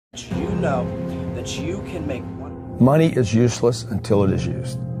You know that you can make Money is useless until it is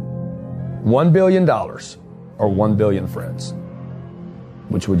used. $1 billion or 1 billion friends.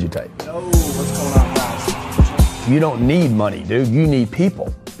 Which would you take? Oh, what's going on, guys? You don't need money, dude. You need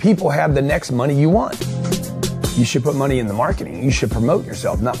people. People have the next money you want. You should put money in the marketing. You should promote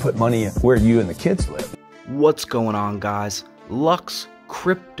yourself, not put money where you and the kids live. What's going on, guys? Lux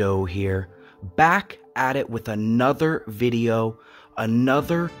Crypto here, back at it with another video,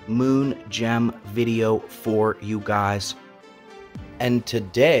 another moon gem video for you guys. And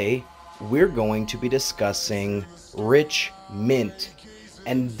today we're going to be discussing Rich Mint.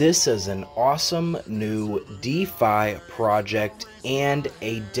 And this is an awesome new DeFi project and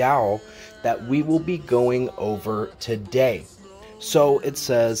a DAO that we will be going over today. So it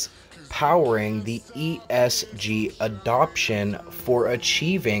says, powering the ESG adoption for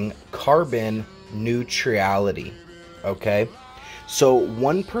achieving carbon neutrality. Okay, so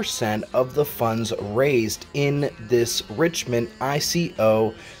 1% of the funds raised in this Rich Mint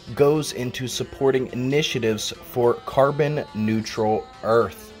ICO goes into supporting initiatives for carbon neutral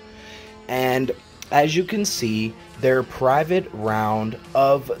Earth. And as you can see, their private round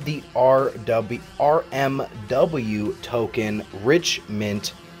of the RMW token Rich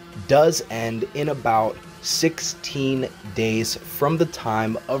Mint does end in about 16 days from the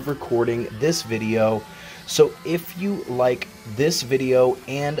time of recording this video. So if you like this video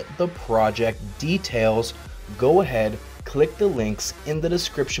and the project details, go ahead, click the links in the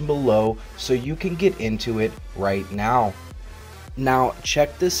description below so you can get into it right now. Now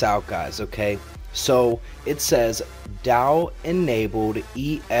check this out, guys, okay? So it says DAO enabled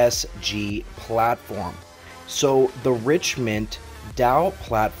ESG platform. So the Rich Mint DAO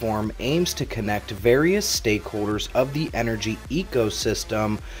platform aims to connect various stakeholders of the energy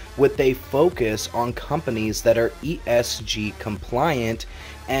ecosystem with a focus on companies that are ESG compliant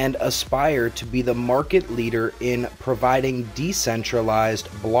and aspire to be the market leader in providing decentralized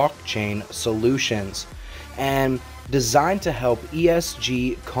blockchain solutions, and designed to help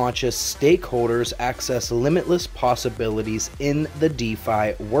ESG conscious stakeholders access limitless possibilities in the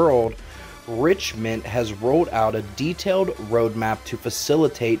DeFi world. Rich Mint has rolled out a detailed roadmap to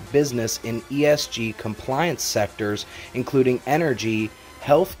facilitate business in ESG compliance sectors, including energy,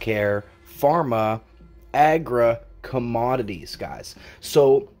 healthcare, pharma, commodities, guys.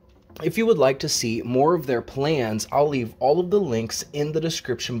 So if you would like to see more of their plans, I'll leave all of the links in the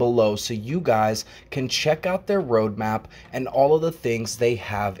description below so you guys can check out their roadmap and all of the things they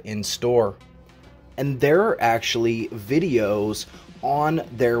have in store. And there are actually videos on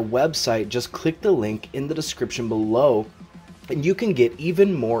their website. Just click the link in the description below and you can get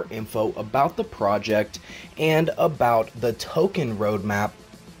even more info about the project and about the token roadmap.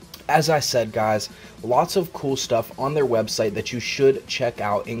 As I said, guys, lots of cool stuff on their website that you should check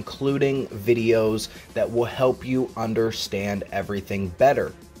out, including videos that will help you understand everything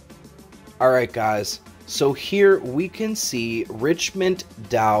better. Alright, guys, so here we can see Rich Mint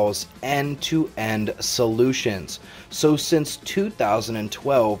DAO's end-to-end solutions. So since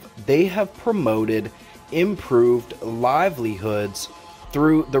 2012, they have promoted improved livelihoods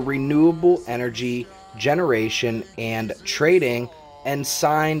through the renewable energy generation and trading, and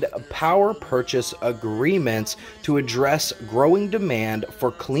signed power purchase agreements to address growing demand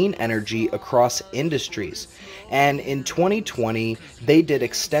for clean energy across industries. And in 2020, they did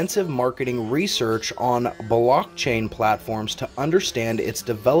extensive marketing research on blockchain platforms to understand its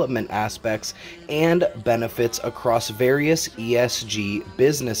development aspects and benefits across various ESG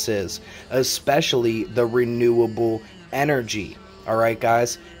businesses, especially the renewable energy. Alright,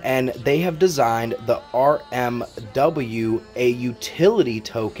 guys, and they have designed the RMW, a utility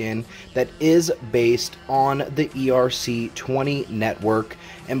token that is based on the ERC20 network,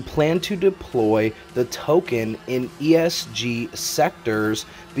 and plan to deploy the token in ESG sectors,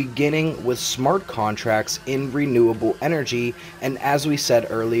 beginning with smart contracts in renewable energy. And as we said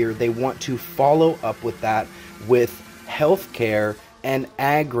earlier, they want to follow up with that with healthcare and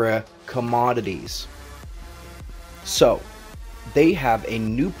commodities. So they have a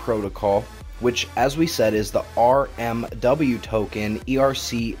new protocol, which, as we said, is the RMW token,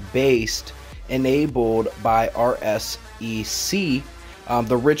 ERC based, enabled by RSEC,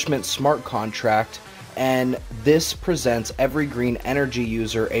 the Rich Mint smart contract, and this presents every green energy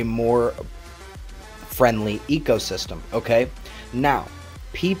user a more friendly ecosystem. Okay, now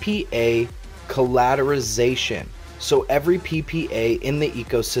PPA collateralization. So every PPA in the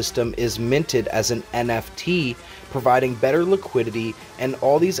ecosystem is minted as an NFT, providing better liquidity, and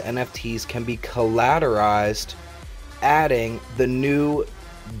all these NFTs can be collateralized, adding the new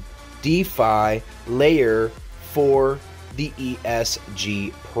DeFi layer for the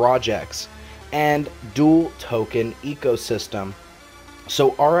ESG projects, and dual token ecosystem.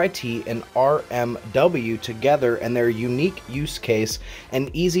 So RIT and RMW together and their unique use case and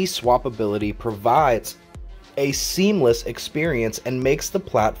easy swappability provides a seamless experience and makes the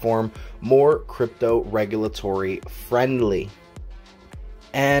platform more crypto regulatory friendly.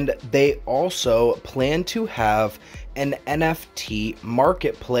 And they also plan to have an NFT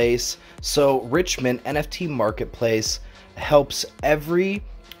marketplace. So Richmond NFT marketplace helps every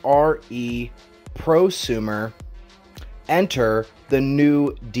RE prosumer enter the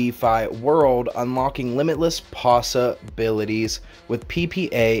new DeFi world, unlocking limitless possibilities with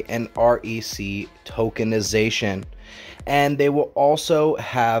PPA and REC tokenization. And they will also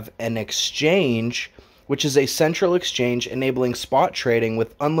have an exchange, which is a central exchange enabling spot trading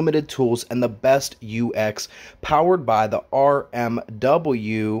with unlimited tools and the best UX, powered by the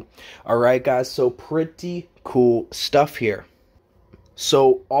RMW. All right, guys, so pretty cool stuff here.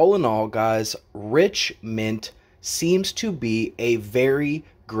 So all in all, guys, Richmond seems to be a very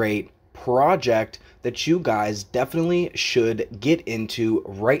great project that you guys definitely should get into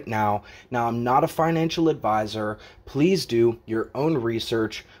right now. Now, I'm not a financial advisor. Please do your own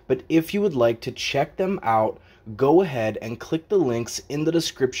research, but if you would like to check them out, go ahead and click the links in the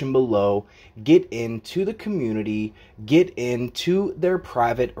description below. Get into the community, get into their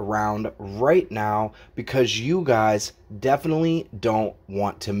private round right now, because you guys definitely don't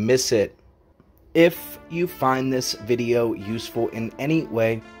want to miss it. If you find this video useful in any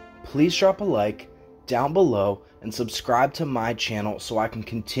way, please drop a like down below and subscribe to my channel so I can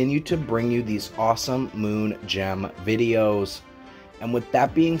continue to bring you these awesome moon gem videos. And with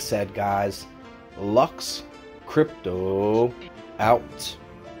that being said, guys, Lux Crypto out.